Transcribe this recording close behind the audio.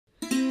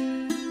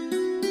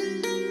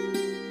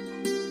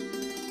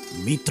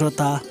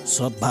मित्रता,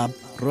 सद्भाव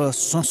र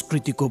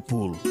संस्कृतिको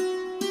पुल।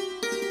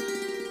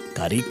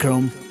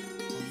 कार्यक्रम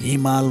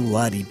हिमाल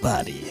वारी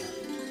पारी।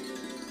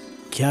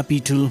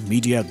 क्यापिटल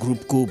मिडिया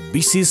ग्रुपको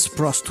विशेष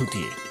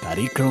प्रस्तुति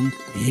कार्यक्रम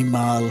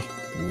हिमाल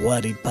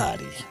वारी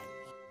पारी।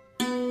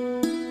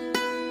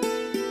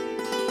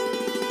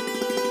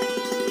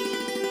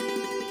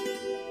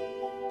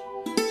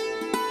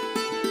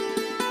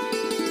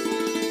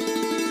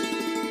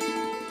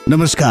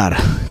 नमस्कार,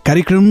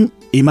 कार्यक्रम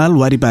हिमाल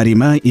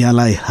वारिपारीमा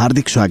यहाँलाई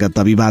हार्दिक स्वागत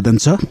अभिवादन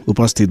छ।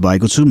 उपस्थित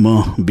भएको छु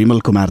म विमल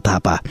कुमार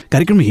थापा।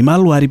 कार्यक्रम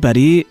हिमाल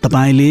वारिपारी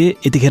तपाईले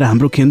यतिखेर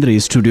हाम्रो केन्द्रीय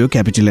स्टुडियो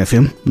क्यापिटल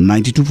एफएम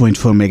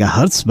 92.4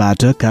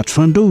 मेगाहर्ट्जबाट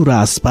काठमाडौँ र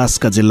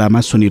आसपासका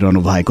जिल्लामा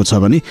सुनिरहनु भएको छ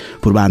भने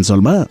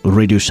पूर्वाञ्चलमा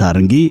रेडियो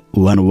सारङ्गी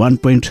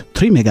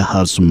 101.3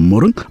 मेगाहर्ट्ज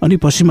मोरङ अनि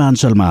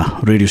पश्चिमाञ्चलमा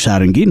रेडियो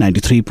सारङ्गी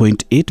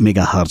 93.8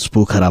 मेगाहर्ट्ज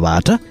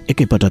पोखराबाट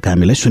एकैपटक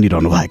हामीलाई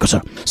सुनिरहनु भएको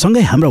छ।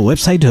 सँगै हाम्रा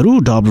वेबसाइटहरू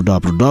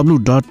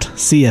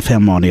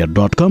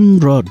www.cfmonair.com र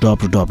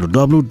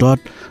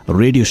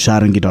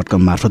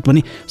www.radiosharangi.com मार्फत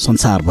पनि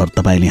संसारभर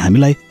तपाईले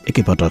हामीलाई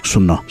एकैपटक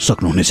सुन्न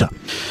सक्नुहुनेछ।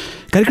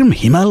 कार्यक्रम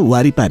हिमाल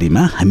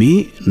वारिपारीमा हामी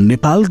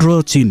नेपाल र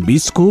चीन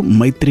बीचको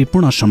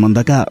मैत्रीपूर्ण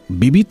सम्बन्धका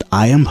विविध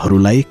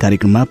आयामहरूलाई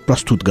कार्यक्रममा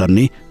प्रस्तुत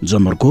गर्ने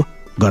जमर्को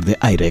गर्दै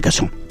आइरहेका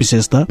छौँ।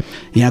 विशेषतः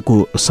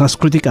यहाँको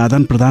सांस्कृतिक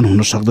आदान प्रदान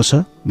हुन सक्दछ,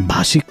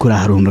 भाषिक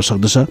कुराहरू हुन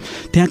सक्दछ,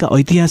 त्यहाँका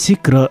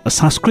ऐतिहासिक र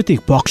सांस्कृतिक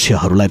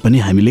पक्षहरूलाई पनि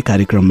हामीले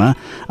कार्यक्रममा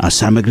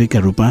सामग्रीका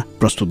रूपमा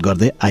प्रस्तुत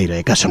गर्दै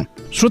आइरहेका छौँ।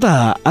 श्रोता,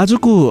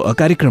 आजको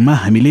कार्यक्रममा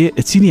हामीले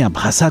चिनिया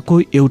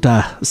भाषाको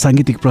एउटा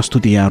साङ्गीतिक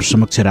प्रस्तुति यहाँहरू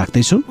समक्ष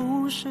राख्दैछौँ।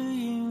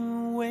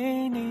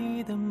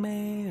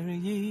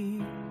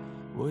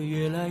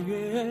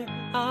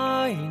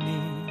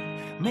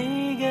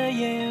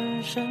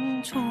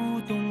触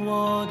动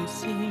我的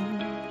心，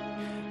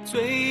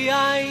最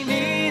爱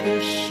你的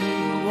是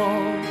我，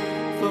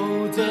否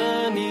则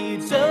你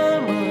怎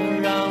么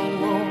让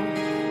我，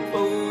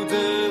否则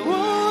我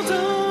怎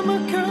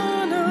么可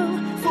能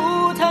赴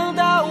汤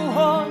蹈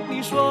火，你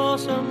说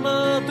什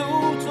么都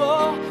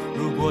做。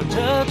如果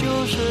这就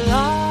是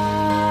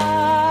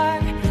爱，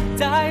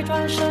再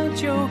转身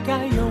就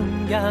该勇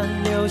敢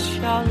留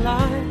下来，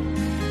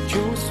就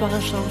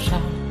算受伤，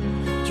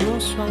就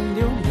算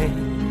流泪，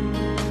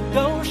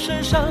都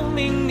是生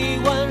命你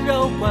温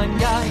柔灌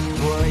溉。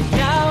我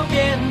要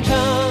变成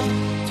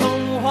童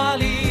话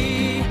里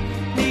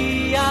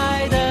你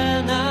爱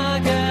的那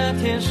个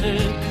天使，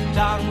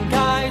张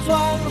开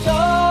双手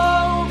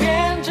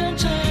变成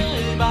翅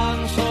膀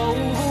守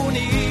护你。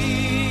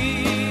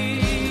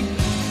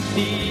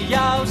你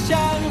要相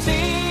信，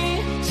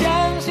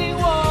相信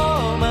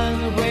我们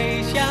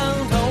会像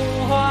童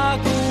话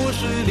故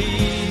事里，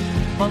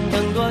往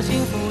更多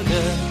幸福的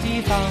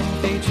地方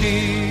飞去。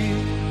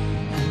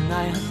很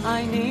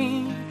爱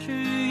你，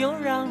只有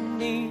让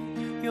你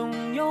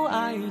拥有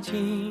爱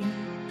情，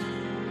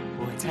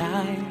我才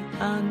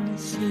安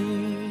心。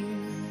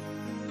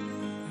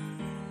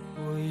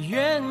我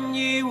愿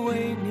意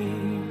为你，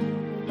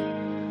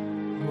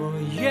我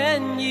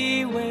愿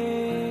意为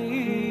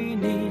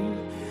你，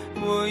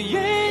我愿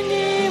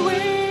意为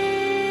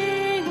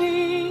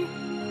你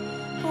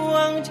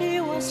忘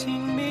记我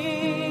姓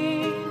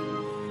名，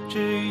只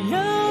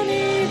要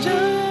你真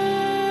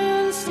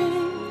心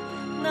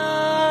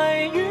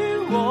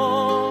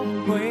我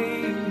回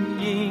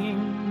应，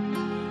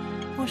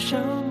我什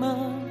么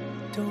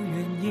都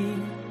愿意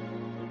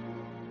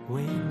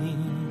为你。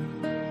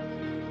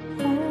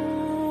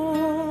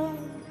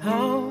好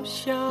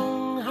想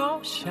好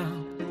想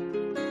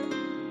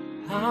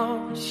好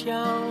想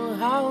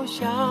好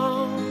想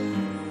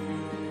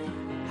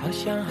好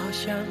想好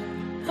想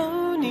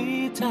和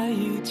你在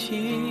一起。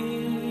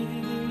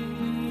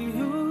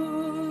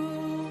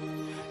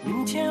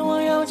明天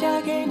我要嫁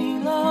给你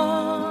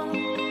了，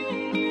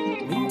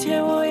明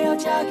天我要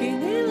嫁给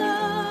你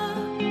了，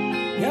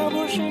要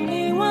不是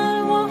你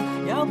问我，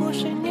要不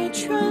是你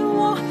劝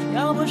我，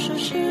要不是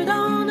适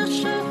当的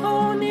时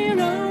候你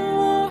让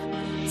我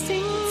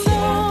心动。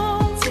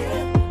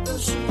都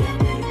需要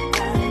你，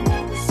但我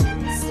的心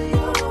思有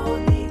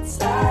你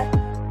在。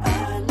I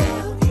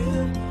love you，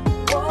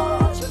 我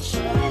就是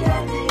要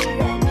你，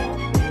让我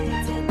每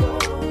天都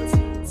精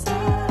彩。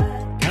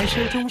开始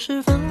总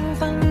是纷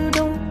纷雨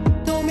中，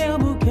都妙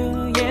不可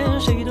言，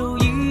谁都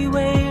以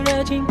为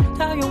热情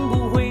它永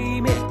不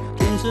会灭，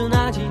正是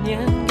那几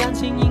年感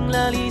情赢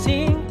了理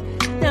性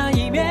那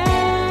一面。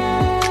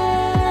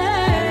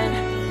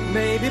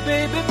 Baby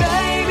baby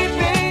baby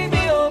baby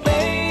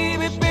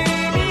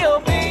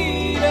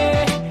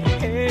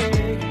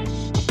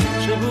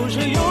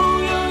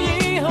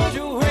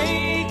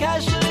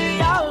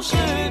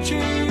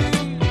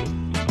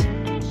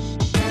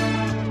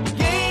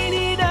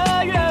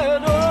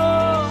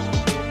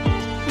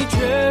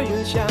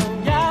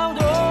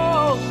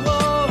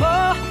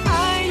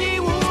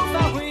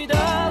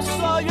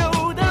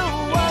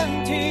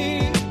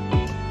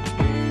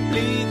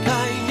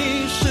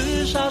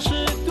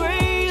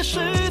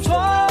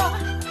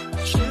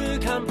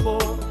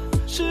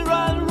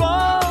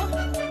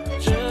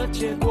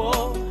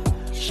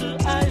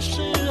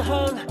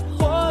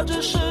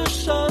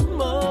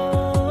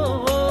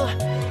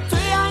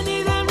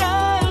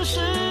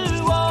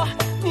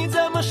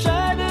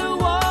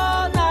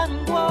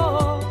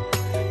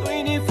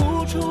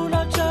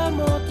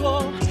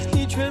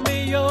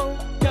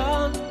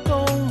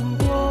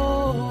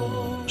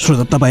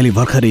श्रोता, तपाईँले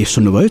भर्खरै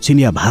सुन्नुभयो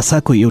चिनिया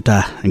भाषाको एउटा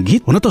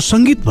गीत। हुन त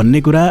सङ्गीत भन्ने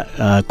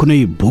कुरा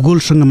कुनै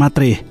भूगोलसँग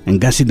मात्रै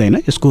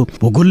गाँसिँदैन, यसको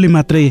भूगोलले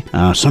मात्रै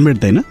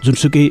समेट्दैन।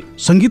 जुनसुकै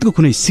सङ्गीतको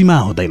कुनै सीमा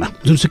हुँदैन।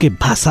 जुनसुकै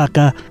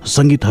भाषाका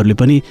सङ्गीतहरूले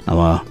पनि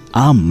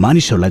आम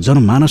मानिसहरूलाई,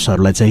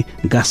 जनमानसहरूलाई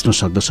चाहिँ गाँस्न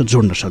सक्दछ,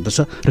 जोड्न सक्दछ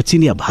र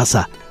चिनिया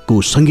भाषाको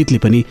सङ्गीतले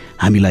पनि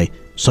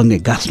हामीलाई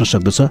सँगै गाँस्न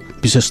सक्दछ।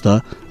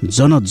 विशेषतः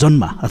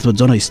जनजनमा अथवा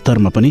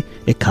जनस्तरमा पनि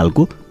एक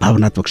खालको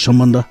भावनात्मक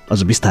सम्बन्ध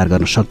अझ विस्तार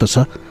गर्न सक्दछ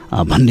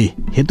भन्ने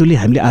हेतुले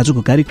हामीले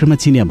आजको कार्यक्रममा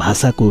चिनिया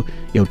भाषाको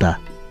एउटा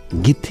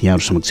गीत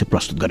यहाँहरू समक्ष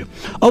प्रस्तुत गर्यौँ।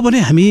 अब भने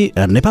हामी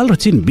नेपाल र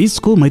चीन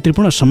बीचको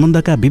मैत्रीपूर्ण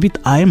सम्बन्धका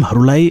विविध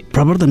आयामहरूलाई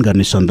प्रवर्धन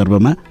गर्ने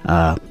सन्दर्भमा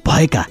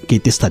भएका केही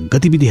त्यस्ता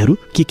गतिविधिहरू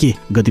के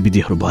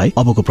गतिविधिहरू भए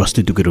अबको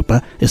प्रस्तुतिको रूपमा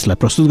यसलाई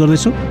प्रस्तुत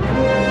गर्दैछौँ।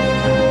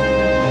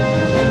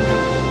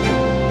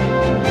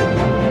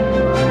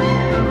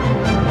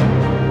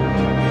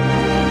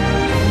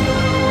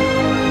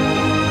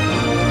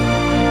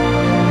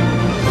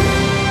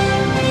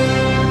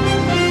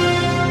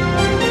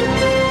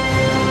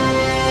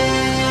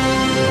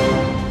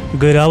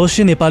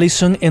 गैरावसीय नेपाली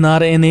सङ्घ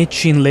एनआरएनए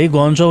चीनले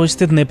गुआन्जौ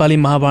स्थित नेपाली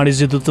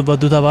महावाणिज्य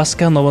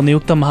दूतावासका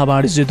नवनियुक्त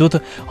महावाणिज्य दूत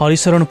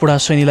हरिशरण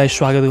पुडासैनीलाई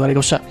स्वागत गरेको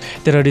छ।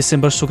 13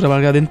 डिसेम्बर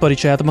शुक्रबारका दिन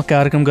परिचयात्मक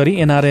कार्यक्रम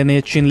गरी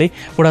एनआरएनए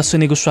चीनले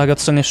पुडासैनीको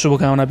स्वागतसँगै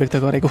शुभकामना व्यक्त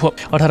गरेको हो।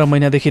 18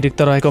 महिनादेखि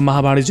रिक्त रहेको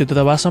महावाणिज्य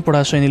दूतावासमा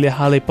पुडासैनीले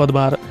हालै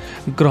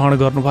पदभार ग्रहण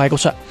गर्नुभएको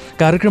छ।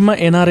 कार्यक्रममा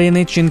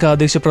एनआरएनए चीनका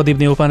अध्यक्ष प्रदीप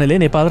नेउपानेले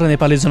नेपाल र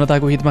नेपाली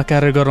जनताको हितमा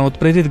कार्य गर्न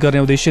उत्प्रेरित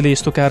गर्ने उद्देश्यले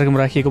यस्तो कार्यक्रम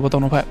राखिएको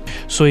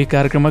बताउनुभयो। सोही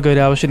कार्यक्रममा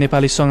गैरावसीय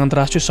नेपाली सङ्घ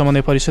अन्तर्राष्ट्रिय समन्वय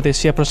परिषद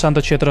एसिया प्रशान्त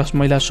क्षेत्र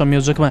महिला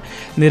संयोजकमा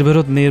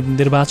निर्विरोध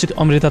निर्वाचित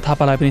अमृता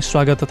थापालाई पनि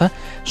स्वागत तथा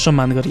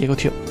सम्मान गरिएको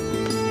थियो।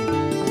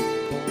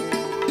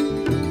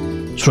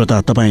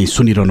 श्रोता, तपाईँ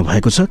सुनिरहनु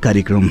भएको छ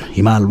कार्यक्रम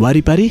हिमाल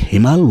वारिपारी।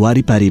 हिमाल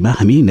वारिपारीमा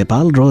हामी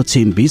नेपाल र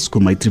चीन बीचको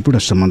मैत्रीपूर्ण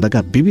सम्बन्धका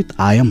विविध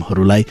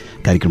आयामहरूलाई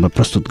कार्यक्रममा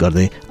प्रस्तुत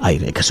गर्दै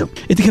आइरहेका छौँ।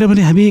 यतिखेर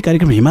पनि हामी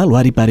कार्यक्रम हिमाल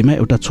वारिपारीमा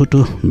एउटा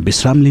छोटो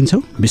विश्राम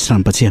लिन्छौँ।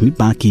 विश्रामपछि हामी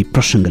बाँकी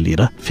प्रसङ्ग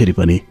लिएर फेरि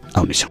पनि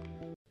आउनेछौँ।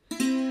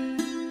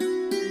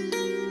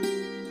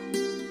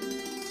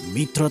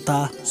 मित्रता,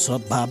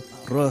 सद्भाव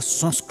र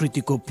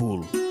संस्कृतिको पुल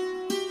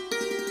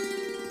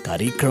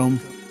कार्यक्रम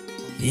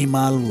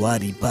हिमाल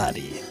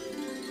वारिपारी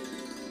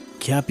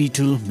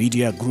क्यापिटल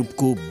मिडिया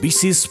ग्रुपको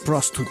विशेष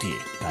प्रस्तुति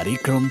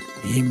कार्यक्रम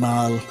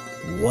हिमाल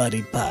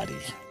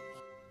वारिपारी।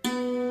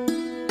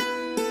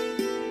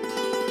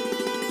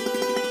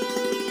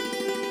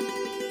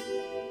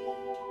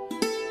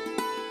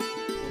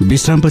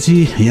 विश्रामपछि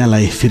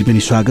यहाँलाई फेरि पनि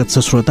स्वागत छ।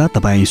 श्रोता,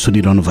 तपाईँ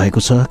सुनिरहनु भएको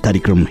छ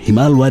कार्यक्रम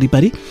हिमाल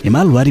वारिपारी।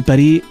 हिमाल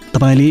वारिपारी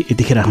तपाईँले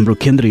यतिखेर हाम्रो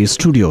केन्द्रीय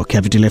स्टुडियो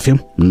क्यापिटल एफएम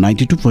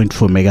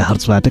 92.4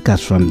 मेगाहर्जबाट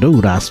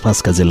काठमाडौँ र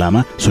आसपासका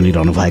जिल्लामा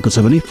सुनिरहनु भएको छ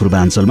भने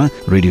पूर्वाञ्चलमा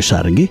रेडियो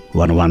सारङ्गी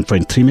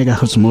 101.3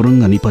 मेगाहर्ज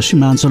मोरङ अनि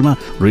पश्चिमाञ्चलमा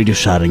रेडियो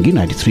सारङ्गी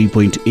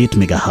 93.8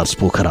 मेगाहर्ज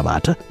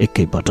पोखराबाट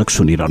एकैपटक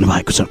सुनिरहनु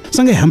भएको छ।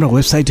 सँगै हाम्रा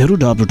वेबसाइटहरू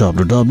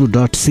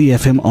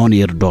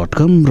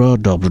www.cfmonair.com र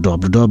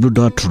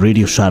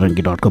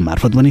www.radiosaranggi.com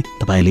मार्फत पनि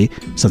तपाईँले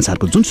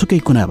संसारको जुनसुकै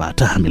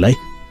कुनाबाट हामीलाई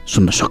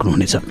सुन्न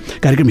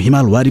सक्नुहुनेछ। कार्यक्रम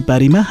हिमाल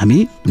वारिपारीमा हामी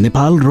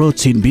नेपाल र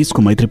चीन बीचको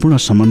मैत्रीपूर्ण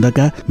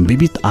सम्बन्धका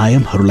विविध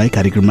आयामहरूलाई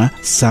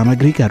कार्यक्रममा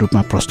सामग्रीका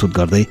रूपमा प्रस्तुत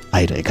गर्दै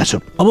आइरहेका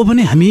छौँ। अब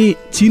पनि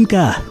हामी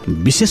चीनका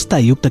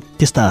विशेषतायुक्त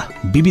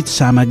त्यस्ता विविध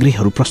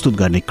सामग्रीहरू प्रस्तुत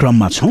गर्ने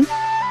क्रममा छौँ।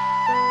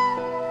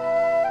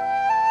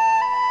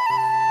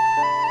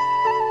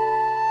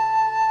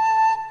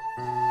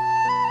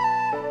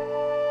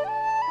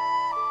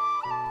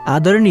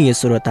 आदरणीय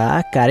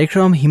श्रोता,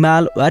 कार्यक्रम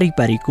हिमाल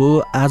वारिपारीको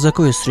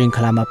आजको यो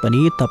श्रृङ्खलामा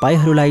पनि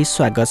तपाईहरूलाई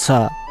स्वागत छ।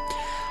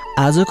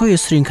 आजको यो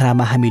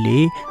श्रृङ्खलामा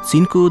हामीले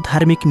चीनको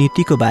धार्मिक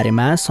नीतिको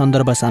बारेमा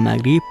सन्दर्भ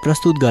सामग्री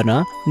प्रस्तुत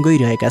गर्न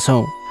गइरहेका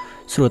छौँ।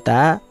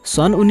 श्रोता,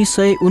 सन्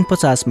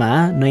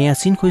 1949मा नयाँ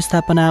चीनको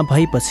स्थापना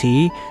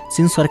भएपछि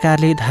चीन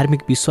सरकारले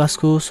धार्मिक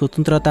विश्वासको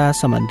स्वतन्त्रता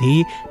सम्बन्धी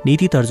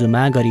नीति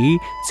तर्जुमा गरी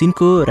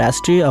चीनको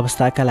राष्ट्रिय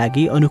अवस्थाका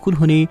लागि अनुकूल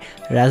हुने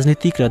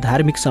राजनीतिक र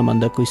धार्मिक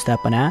सम्बन्धको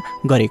स्थापना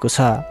गरेको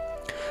छ,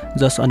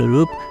 जस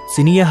अनुरूप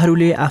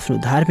चिनियाहरूले आफ्नो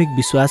धार्मिक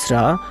विश्वास र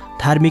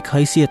धार्मिक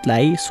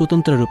हैसियतलाई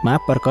स्वतन्त्र रूपमा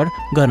प्रकट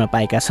गर्न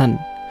पाएका छन्।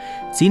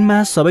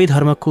 चीनमा सबै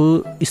धर्मको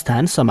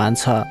स्थान समान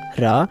छ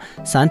र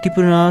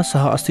शान्तिपूर्ण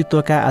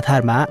सहअस्तित्वका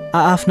आधारमा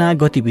आआफ्ना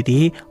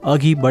गतिविधि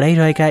अघि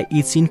बढाइरहेका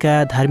यी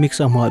चीनका धार्मिक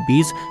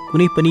समूहबीच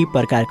कुनै पनि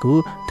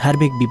प्रकारको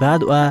धार्मिक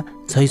विवाद वा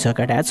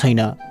झैझगडा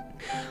छैन।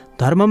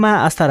 धर्ममा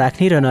आस्था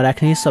राख्ने र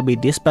नराख्ने सबै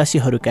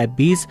देशवासीहरूका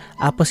बीच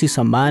आपसी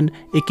सम्मान,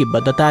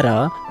 एकबद्धता र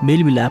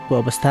मेलमिलापको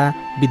अवस्था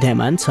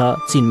विद्यमान छ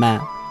चीनमा।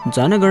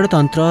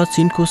 जनगणतन्त्र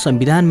चीनको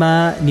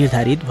संविधानमा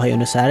निर्धारित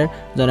भएअनुसार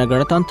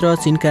जनगणतन्त्र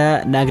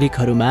चीनका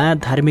नागरिकहरूमा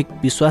धार्मिक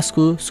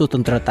विश्वासको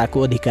स्वतन्त्रताको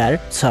अधिकार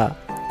छ।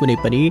 कुनै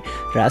पनि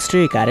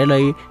राष्ट्रिय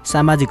कार्यालय,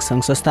 सामाजिक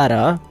सङ्घ-संस्था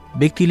र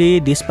व्यक्तिले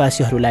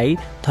देशवासीहरूलाई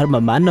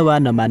धर्म मान्न वा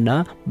नमान्न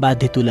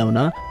बाध्य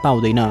तुल्याउन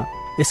पाउँदैन।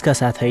 यसका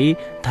साथै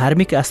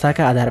धार्मिक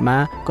आस्थाका आधारमा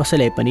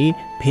कसैलाई पनि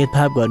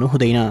भेदभाव गर्नु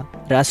हुँदैन।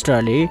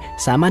 राष्ट्रले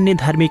सामान्य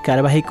धार्मिक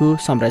कारबाहीको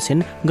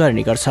संरक्षण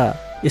गर्ने गर्छ।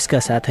 यसका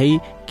साथै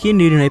के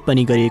निर्णय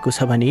पनि गरिएको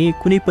छ भने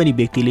कुनै पनि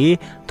व्यक्तिले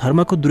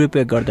धर्मको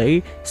दुरुपयोग गर्दै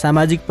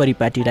सामाजिक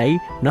परिपाटीलाई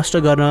नष्ट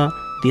गर्न,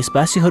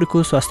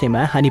 देशवासीहरूको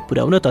स्वास्थ्यमा हानि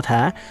पुर्याउन तथा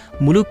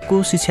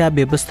मुलुकको शिक्षा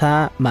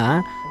व्यवस्थामा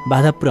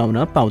बाधा पुर्याउन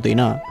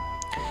पाउँदैन।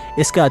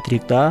 यसका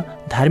अतिरिक्त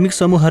धार्मिक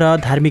समूह र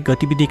धार्मिक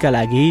गतिविधिका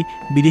लागि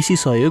विदेशी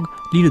सहयोग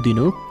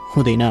लिनु-दिनु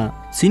हुँदैन।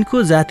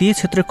 चीनको जातीय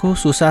क्षेत्रको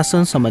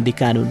सुशासन सम्बन्धी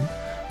कानुन,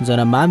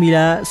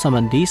 जनमामिला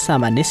सम्बन्धी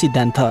सामान्य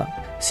सिद्धान्त,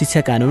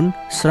 शिक्षा कानुन,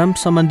 श्रम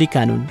सम्बन्धी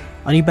कानुन,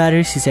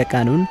 अनिवार्य शिक्षा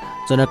कानुन,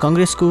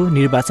 जनकङ्ग्रेसको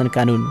निर्वाचन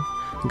कानुन,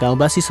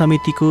 गाउँवासी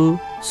समितिको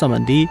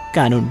सम्बन्धी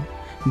कानुन,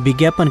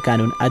 विज्ञापन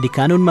कानुन आदि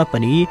कानुनमा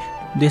पनि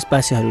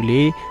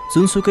देशवासीहरूले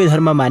जुनसुकै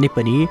धर्म माने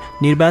पनि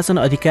निर्वाचन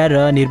अधिकार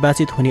र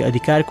निर्वाचित हुने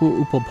अधिकारको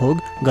उपभोग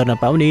गर्न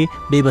पाउने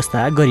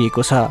व्यवस्था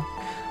गरिएको छ।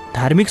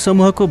 धार्मिक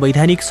समूहको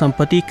वैधानिक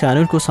सम्पत्ति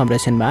कानुनको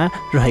संरक्षणमा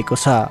रहेको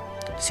छ।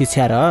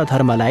 शिक्षा र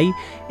धर्मलाई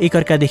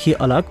एकअर्कादेखि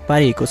अलग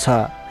पारिएको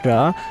छ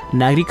र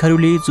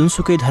नागरिकहरूले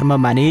जुनसुकै धर्म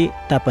माने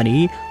तापनि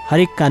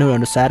हरेक कानुन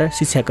अनुसार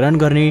शिक्षा ग्रहण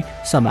गर्ने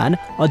समान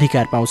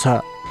अधिकार पाउँछ।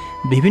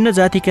 विभिन्न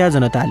जातिका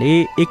जनताले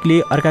एकले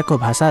अर्काको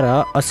भाषा र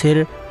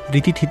अक्षर,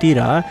 रीतिथिति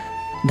र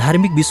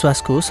धार्मिक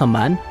विश्वासको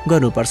सम्मान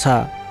गर्नुपर्छ।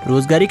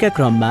 रोजगारीका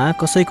क्रममा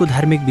कसैको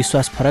धार्मिक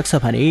विश्वास फरक छ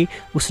भने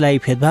उसलाई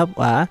भेदभाव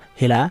वा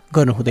हेला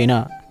गर्नु हुँदैन।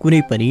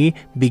 कुनै पनि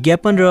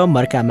विज्ञापन र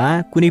मर्कामा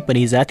कुनै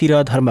पनि जाति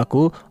र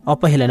धर्मको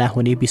अपहेलना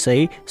हुने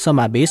विषय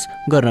समावेश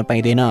गर्न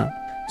पाइँदैन।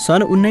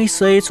 सन्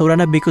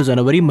 1994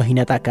 जनवरी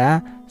महिनाताका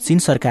चीन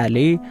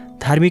सरकारले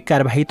धार्मिक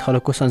कारबाही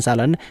थलोको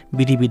सञ्चालन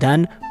विधि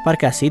विधान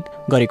प्रकाशित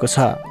गरेको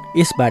छ।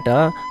 यसबाट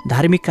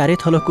धार्मिक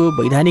कार्यथलोको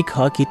वैधानिक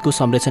हक हितको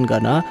संरक्षण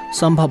गर्न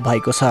सम्भव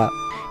भएको छ।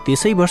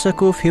 त्यसै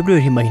वर्षको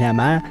फेब्रुअरी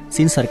महिनामा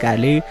चीन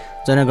सरकारले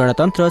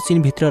जनगणतन्त्र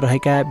चीनभित्र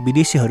रहेका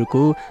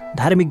विदेशीहरूको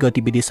धार्मिक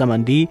गतिविधि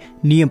सम्बन्धी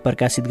नियम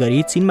प्रकाशित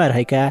गरी चीनमा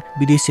रहेका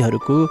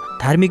विदेशीहरूको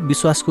धार्मिक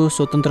विश्वासको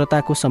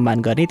स्वतन्त्रताको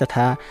सम्मान गर्ने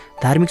तथा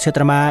धार्मिक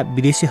क्षेत्रमा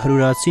विदेशीहरू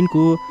र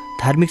चीनको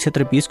धार्मिक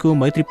क्षेत्रबीचको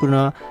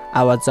मैत्रीपूर्ण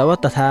आवाज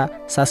जावत तथा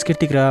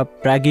सांस्कृतिक र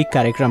प्राज्ञिक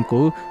कार्यक्रमको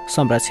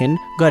संरक्षण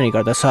गर्ने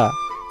गर्दछ।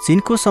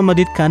 चीनको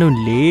सम्बन्धित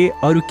कानुनले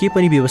अरू के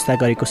पनि व्यवस्था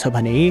गरेको छ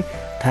भने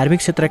धार्मिक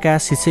क्षेत्रका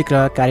शिक्षक र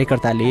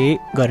कार्यकर्ताले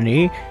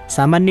गर्ने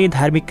सामान्य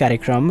धार्मिक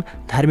कार्यक्रम,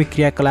 धार्मिक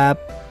क्रियाकलाप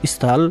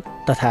स्थल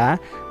तथा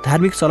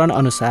धार्मिक चलन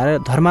अनुसार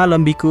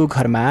धर्मावलम्बीको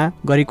घरमा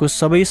गरेको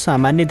सबै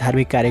सामान्य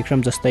धार्मिक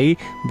कार्यक्रम जस्तै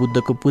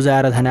बुद्धको पूजा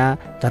आराधना,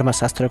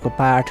 धर्मशास्त्रको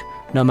पाठ,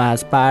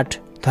 नमाज पाठ,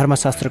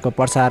 धर्मशास्त्रको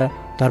प्रचार,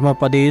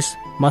 धर्मोपदेश,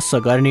 मत्स्य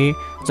गर्ने,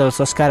 जल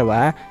संस्कार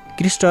वा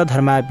कृष्ण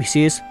धर्म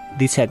विशेष,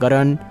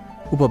 दीक्षाकरण,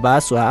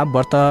 उपवास वा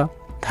व्रत,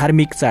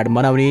 धार्मिक चाड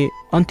मनाउने,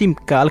 अन्तिम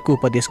कालको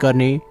उपदेश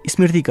गर्ने,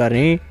 स्मृति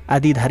गर्ने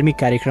आदि धार्मिक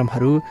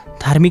कार्यक्रमहरू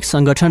धार्मिक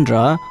सङ्गठन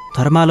र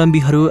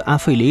धर्मावलम्बीहरू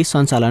आफैले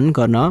सञ्चालन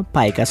गर्न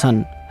पाएका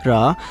छन्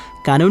र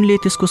कानुनले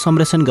त्यसको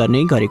संरक्षण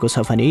गर्ने गरेको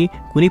छ भने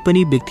कुनै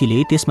पनि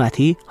व्यक्तिले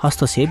त्यसमाथि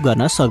हस्तक्षेप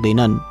गर्न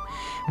सक्दैनन्।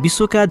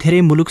 विश्वका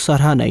धेरै मुलुक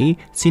सरह नै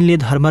चीनले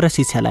धर्म र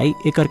शिक्षालाई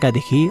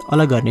एकअर्कादेखि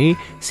अलग गर्ने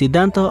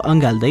सिद्धान्त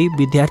अँगाल्दै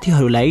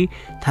विद्यार्थीहरूलाई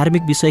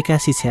धार्मिक विषयका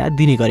शिक्षा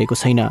दिने गरेको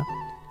छैन।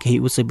 केही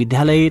उच्च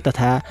विद्यालय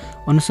तथा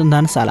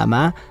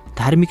अनुसन्धानशालामा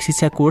धार्मिक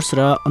शिक्षा कोर्स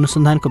र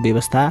अनुसन्धानको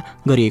व्यवस्था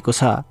गरिएको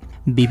छ।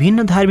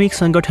 विभिन्न धार्मिक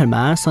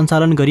सङ्गठनमा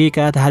सञ्चालन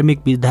गरिएका धार्मिक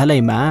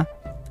विद्यालयमा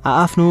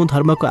आफ्नो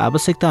धर्मको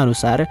आवश्यकता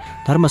अनुसार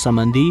धर्म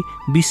सम्बन्धी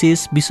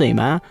विशेष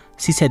विषयमा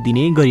शिक्षा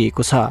दिने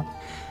गरिएको छ।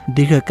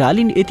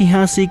 दीर्घकालीन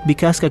ऐतिहासिक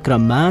विकासका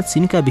क्रममा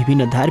चीनका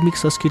विभिन्न धार्मिक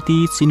संस्कृति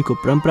चीनको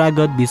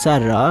परम्परागत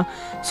विचार र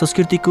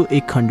संस्कृतिको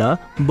एक खण्ड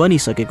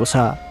बनिसकेको छ।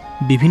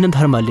 विभिन्न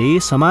धर्मले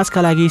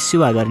समाजका लागि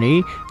सेवा गर्ने,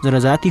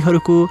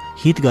 जनजातिहरूको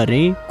हित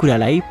गर्ने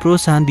कुरालाई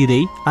प्रोत्साहन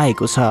दिँदै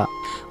आएको छ।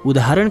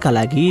 उदाहरणका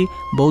लागि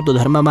बौद्ध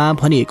धर्ममा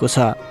भनिएको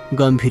छ,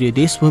 गम्भीर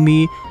देशभूमि,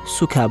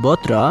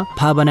 सुखावत र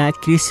भावना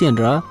क्रिस्चियन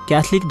र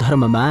क्याथोलिक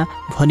धर्ममा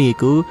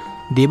भनिएको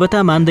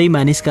देवता मान्दै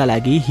मानिसका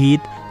लागि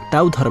हित,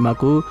 टाउ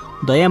धर्मको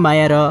दया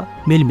माया र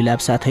मेलमिलाप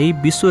साथै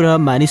विश्व र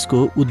मानिसको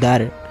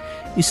उद्धार,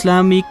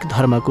 इस्लामिक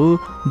धर्मको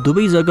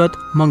दुवै जगत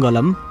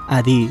मङ्गलम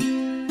आदि।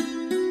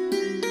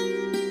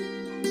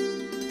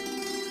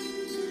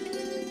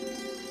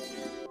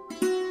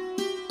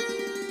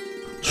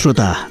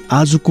 श्रोता,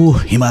 आजको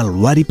हिमाल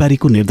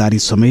वारिपारीको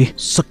निर्धारित समय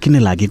सकिने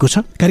लागेको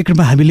छ।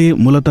 कार्यक्रममा हामीले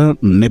मूलतः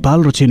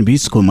नेपाल र चीन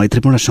बीचको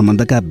मैत्रीपूर्ण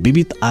सम्बन्धका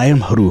विविध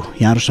आयामहरू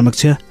यहाँहरू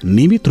समक्ष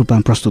नियमित रूपमा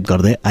प्रस्तुत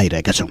गर्दै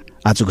आइरहेका छौँ।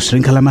 आजको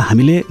श्रृङ्खलामा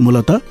हामीले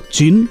मूलतः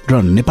चीन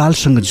र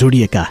नेपालसँग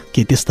जोडिएका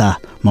के त्यस्ता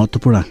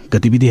महत्त्वपूर्ण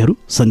गतिविधिहरू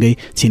सँगै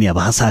चीनिया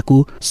भाषाको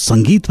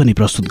सङ्गीत पनि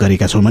प्रस्तुत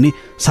गरेका छौँ भने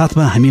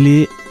साथमा हामीले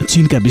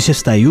चीनका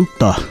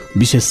विशेषतायुक्त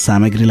विशेष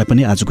सामग्रीलाई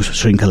पनि आजको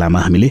श्रृङ्खलामा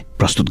हामीले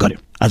प्रस्तुत गर्यौँ।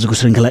 आजको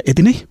श्रृङ्खला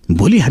यति नै।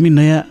 भोलि हामी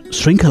नयाँ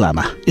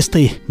श्रृङ्खलामा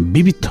यस्तै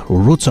विविध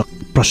रोचक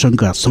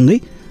प्रसङ्गका सँगै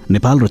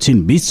नेपाल र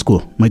चीन बीचको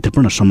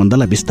मैत्रीपूर्ण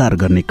सम्बन्धलाई विस्तार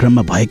गर्ने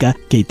क्रममा भएका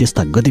केही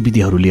त्यस्ता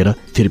गतिविधिहरू लिएर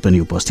फेरि पनि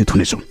उपस्थित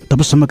हुनेछौँ।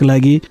 तबसम्मका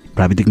लागि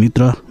प्राविधिक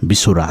मित्र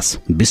विश्वराज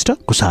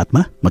विष्टको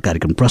साथमा म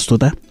कार्यक्रम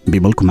प्रस्तोता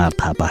विमल कुमार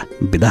थापा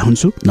बिदा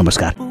हुन्छु।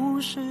 नमस्कार।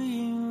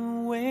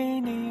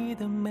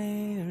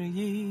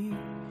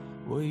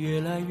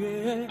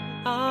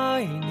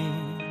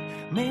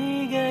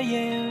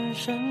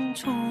 深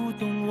触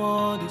动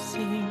我的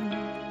心。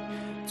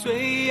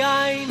最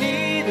爱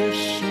你的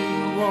是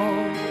我，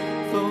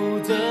否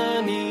则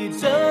你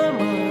怎么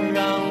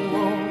让我？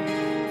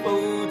否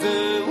则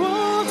我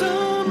怎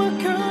么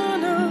可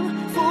能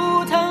赴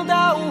汤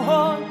蹈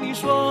火？你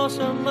说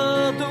什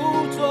么都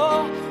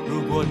做。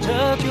如果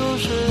这就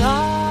是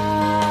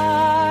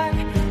爱，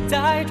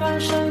再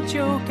转身就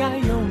该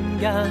勇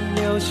敢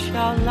留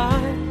下来。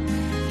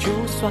就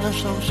算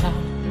受伤，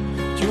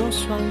就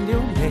算流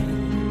泪，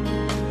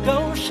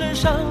都是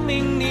生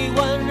命你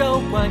温柔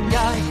灌溉。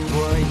我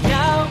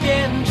要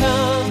变成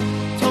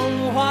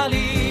童话里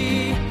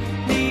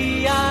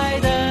你爱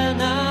的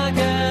那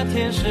个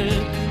天使，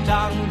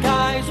张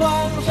开双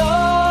手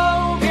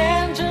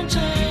变成翅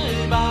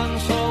膀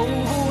守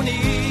护你。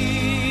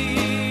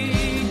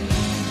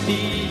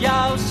你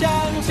要相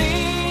信，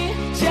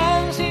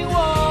相信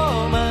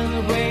我们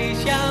会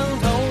像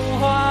童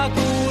话故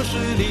事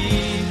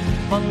里，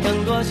往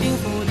更多幸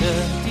福的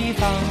地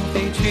方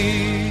飞去。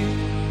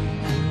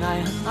很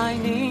爱很爱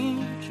你，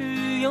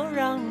只有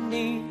让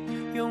你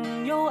拥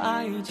有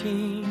爱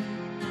情，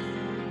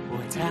我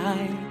才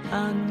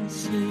安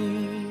心。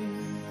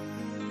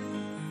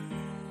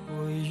我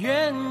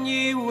愿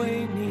意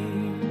为你，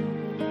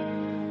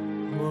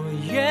我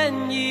愿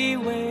意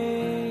为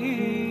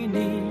你，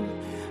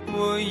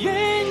我愿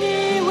意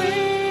为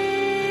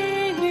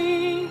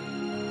你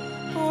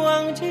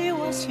忘记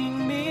我姓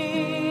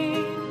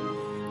名，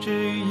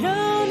只要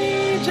你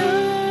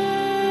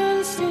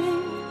真心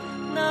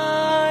那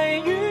爱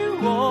与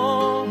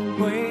我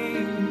回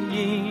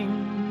应，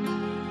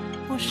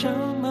我什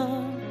么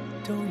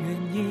都愿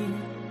意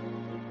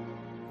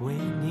为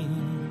你。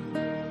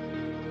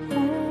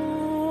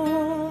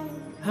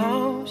好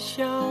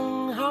想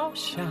好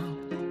想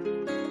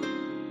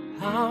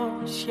好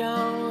想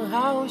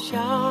好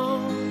想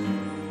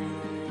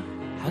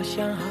好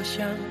想好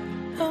想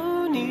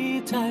和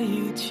你在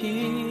一起。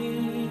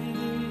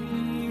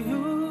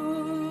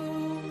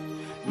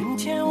明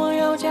天我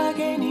要嫁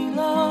给你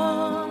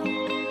了，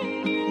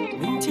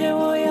明天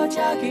我要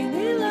嫁给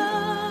你了。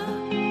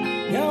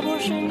要不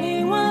是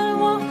你问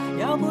我，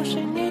要不是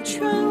你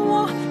劝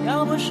我，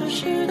要不是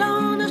适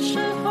当的时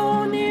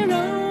候你让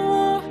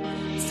我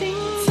心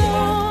动。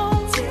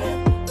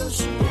都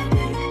需要你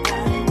爱，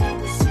我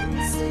的心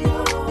思有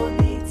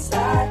你在。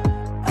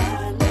I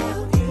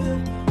love you，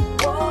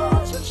 我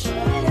就是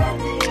要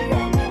你让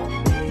我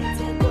每天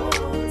都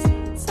精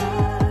彩。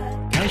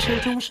开始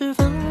总是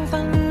分分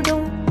入动，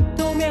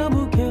都妙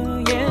不可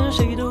言，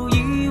谁都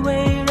以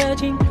为热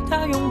情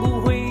它永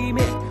不会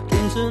灭，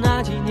总是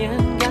那几年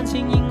感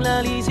情赢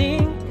了理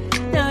性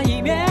那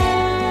一面。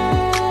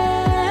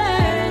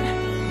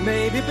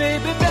Baby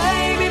baby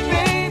baby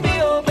baby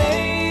oh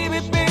baby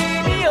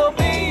baby oh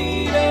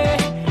baby，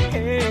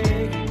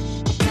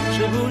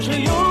 是不是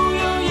有